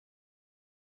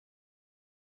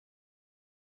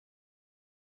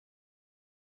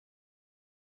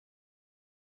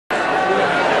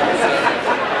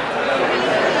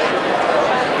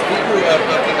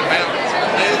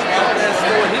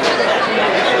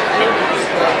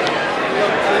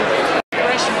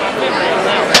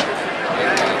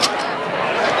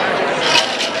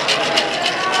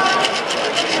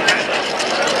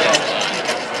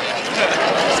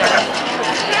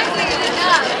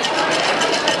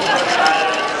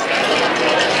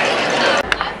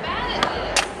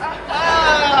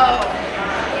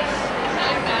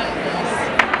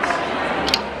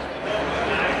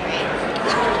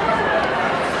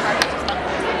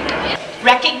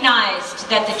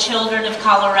children of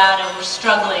Colorado were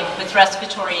struggling with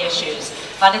respiratory issues.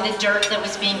 A lot of the dirt that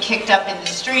was being kicked up in the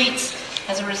streets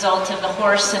as a result of the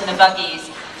horse and the buggies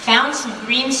found some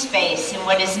green space in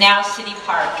what is now City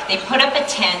Park. They put up a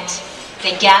tent,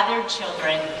 they gathered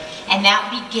children, and that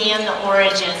began the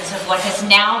origins of what has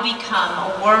now become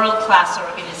a world-class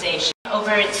organization.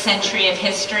 Over its century of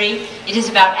history, it is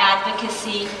about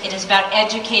advocacy, it is about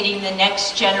educating the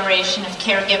next generation of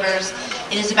caregivers,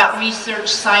 it is about research,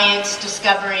 science,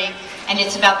 discovery, and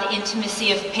it's about the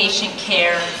intimacy of patient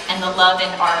care and the love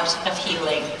and art of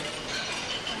healing.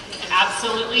 It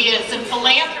absolutely is, and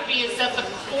philanthropy is at the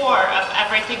core of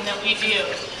everything that we do.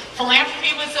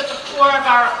 Philanthropy was at the core of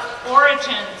our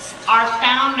origins. Our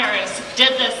founders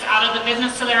did this out of the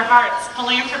goodness of their hearts.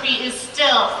 Philanthropy is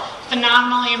still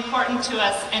phenomenally important to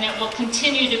us, and it will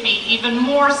continue to be even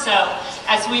more so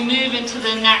as we move into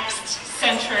the next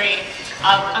century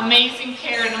of amazing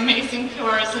care and amazing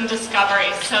cures and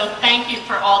discoveries. So thank you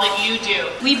for all that you do.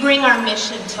 We bring our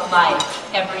mission to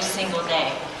life every single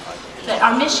day. But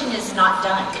our mission is not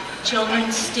done.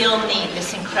 Children still need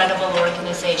this incredible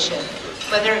organization,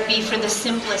 whether it be for the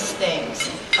simplest things,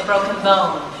 a broken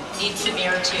bone, need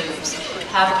severe tubes,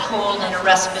 have a cold and a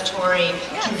respiratory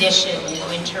condition in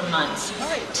winter months,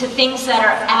 to things that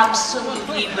are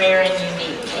absolutely rare and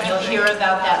unique. And you'll hear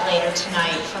about that later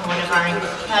tonight from one of our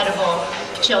incredible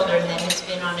children that has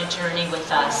been on a journey with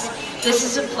us. This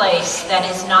is a place that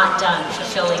is not done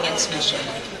fulfilling its mission.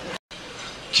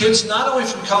 Kids not only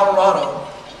from Colorado,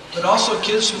 but also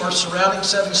kids from our surrounding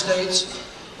 7 states,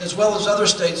 as well as other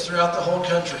states throughout the whole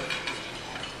country.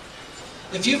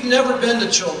 If you've never been to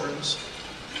Children's,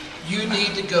 you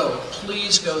need to go.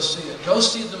 Please go see it. Go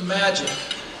see the magic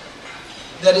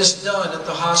that is done at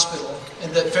the hospital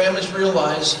and that families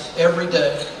realize every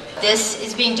day. This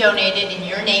is being donated in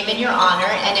your name and your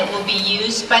honor, and it will be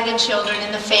used by the children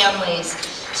and the families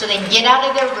so they can get out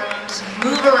of their rooms,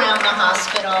 move around the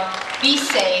hospital, be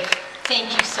safe.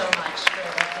 Thank you so much for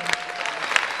everything.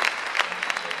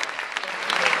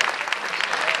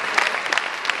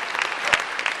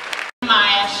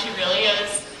 Maya, she really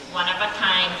is one of a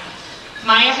kind.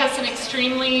 Maya has an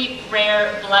extremely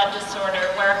rare blood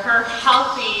disorder where her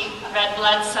healthy red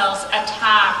blood cells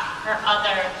attack her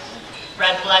other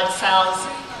red blood cells,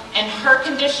 and her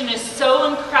condition is so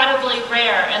incredibly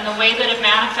rare, and the way that it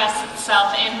manifests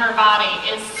itself in her body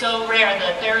is so rare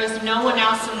that there is no one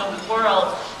else in the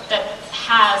world that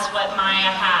has what Maya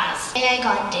has. I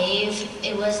got Dave.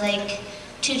 It was like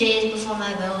 2 days before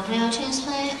my bone marrow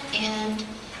transplant, and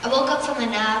I woke up from a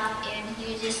nap and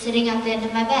he was just sitting at the end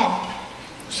of my bed.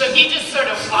 So he just sort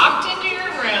of walked into your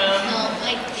room. No,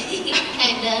 like,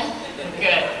 kinda.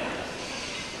 Good.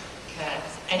 Good.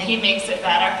 And he makes it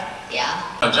better? Yeah.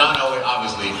 John Elway,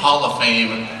 obviously, Hall of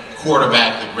Fame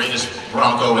quarterback, the greatest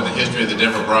Bronco in the history of the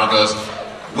Denver Broncos.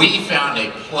 We found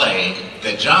a play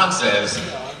that John says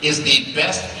is the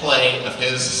best play of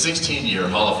his 16-year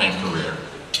Hall of Fame career.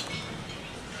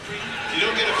 You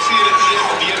don't get to see it at the end,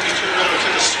 but the empty turned over,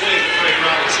 took a swing at Craig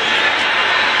Robinson.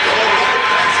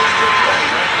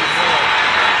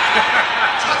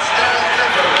 Touchdown,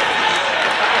 Denver.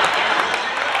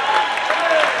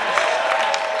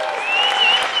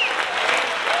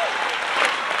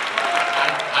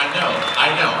 I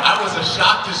know. I was as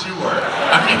shocked as you were.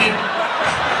 I mean,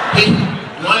 he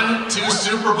won 2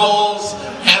 Super Bowls,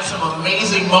 had some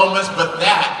amazing moments, but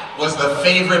that was the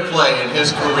favorite play in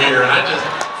his career, and I just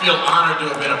feel honored to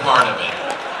have been a part of it.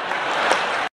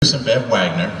 Bruce and Bev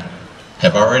Wagner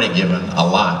have already given a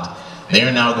lot. They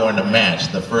are now going to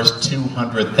match the first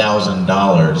 $200,000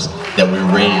 that we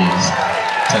raised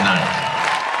tonight.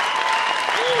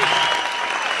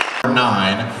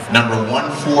 9, number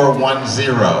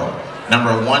 1410,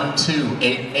 number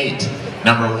 1288,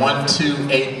 number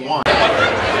 1281.